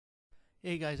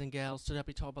Hey guys and gals, today I'll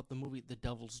be talking about the movie The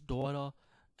Devil's Daughter.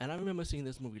 And I remember seeing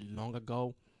this movie long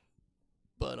ago,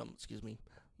 but excuse me.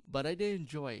 But I did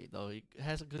enjoy it though. It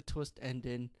has a good twist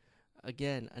ending.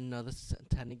 Again, another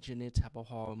satanic genre type of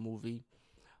horror movie.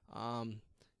 Um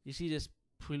you see this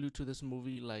prelude to this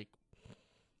movie, like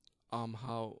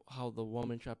how the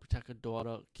woman tried to protect her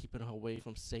daughter, keeping her away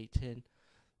from Satan,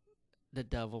 the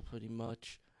devil pretty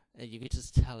much. And you can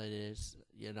just tell it is.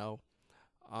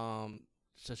 Um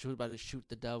so she was about to shoot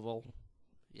the devil.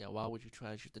 Yeah, why would you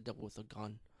try to shoot the devil with a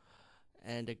gun?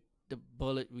 And the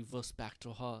bullet reversed back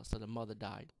to her, so the mother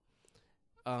died.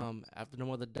 After the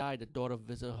mother died, the daughter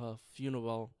visited her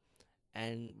funeral,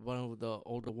 and one of the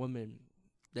older women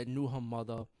that knew her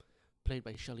mother, played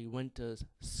by Shelley Winters,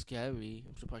 scary.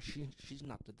 I'm surprised she's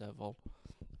not the devil.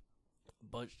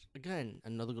 But again,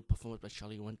 another good performance by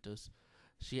Shelley Winters.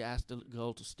 She asked the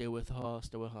girl to stay with her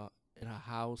in her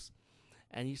house,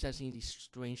 and you start seeing these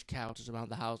strange characters around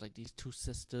the house, like these two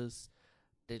sisters.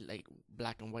 They like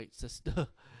black and white sister.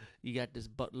 You got this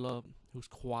butler who's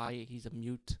quiet. He's a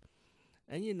mute,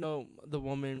 and the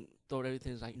woman thought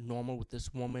everything's like normal with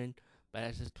this woman, but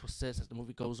as it persists, as the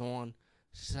movie goes on,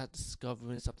 she starts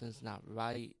discovering something's not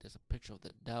right. There's a picture of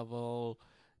the devil.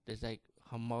 There's like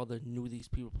her mother knew these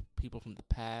people from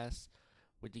the past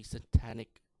with these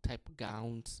satanic type of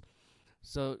gowns.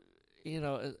 So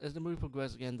as the movie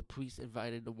progressed, again, the priest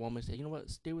invited the woman, said, "You know what?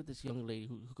 Stay with this young lady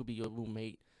who could be your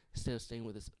roommate instead of staying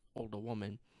with this older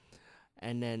woman."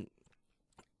 And then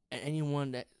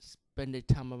anyone that spend their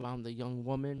time around the young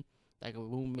woman, like a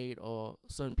roommate or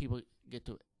certain people, get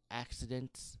to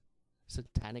accidents,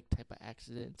 satanic type of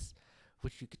accidents,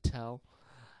 which you could tell.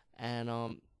 And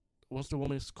once the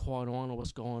woman is caught on or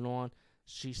what's going on,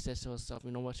 she says to herself, "You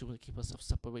know what? She wants to keep herself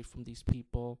separate from these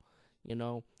people." You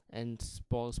know, and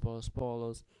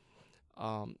spoilers.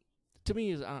 Um, to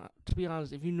me is to be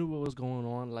honest, if you knew what was going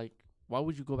on, like why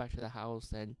would you go back to the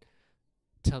house and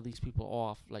tell these people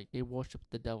off? Like they worship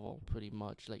the devil pretty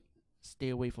much. Like stay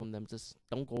away from them. Just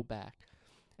don't go back.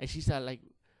 And she started like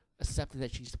accepting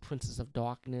that she's the princess of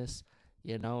darkness.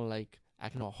 Like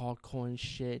acting all hardcore and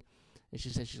shit. And she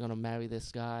said she's gonna marry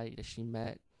this guy that she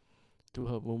met through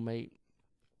her roommate.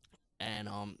 And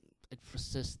it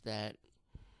persists that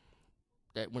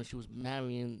when she was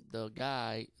marrying the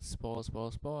guy, spoilers,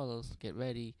 get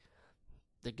ready.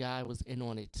 The guy was in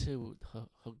on it too.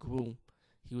 Her groom,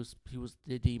 he was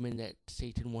the demon that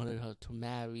Satan wanted her to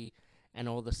marry, and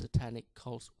all the satanic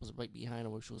cults was right behind her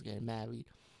when she was getting married.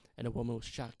 And the woman was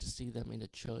shocked to see them in the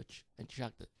church, and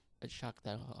shocked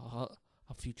that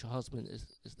her future husband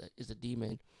is a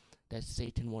demon that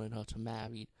Satan wanted her to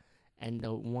marry, and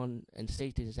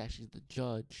Satan is actually the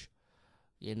judge.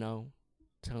 You know,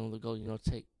 telling the girl,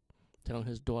 telling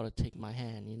his daughter, take my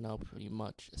hand. Pretty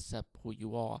much accept who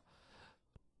you are.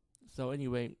 So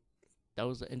anyway, that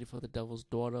was the ending for The Devil's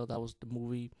Daughter. That was the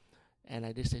movie, and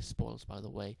I did say spoilers, by the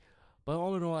way. But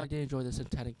all in all, I did enjoy the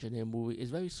Satanic Genre movie. It's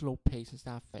very slow paced. It's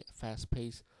not fast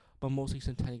paced, but mostly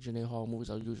Satanic Genre horror movies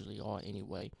are usually are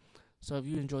anyway. So if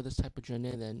you enjoy this type of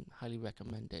genre, then highly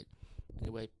recommend it.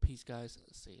 Anyway, peace, guys.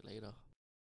 See you later.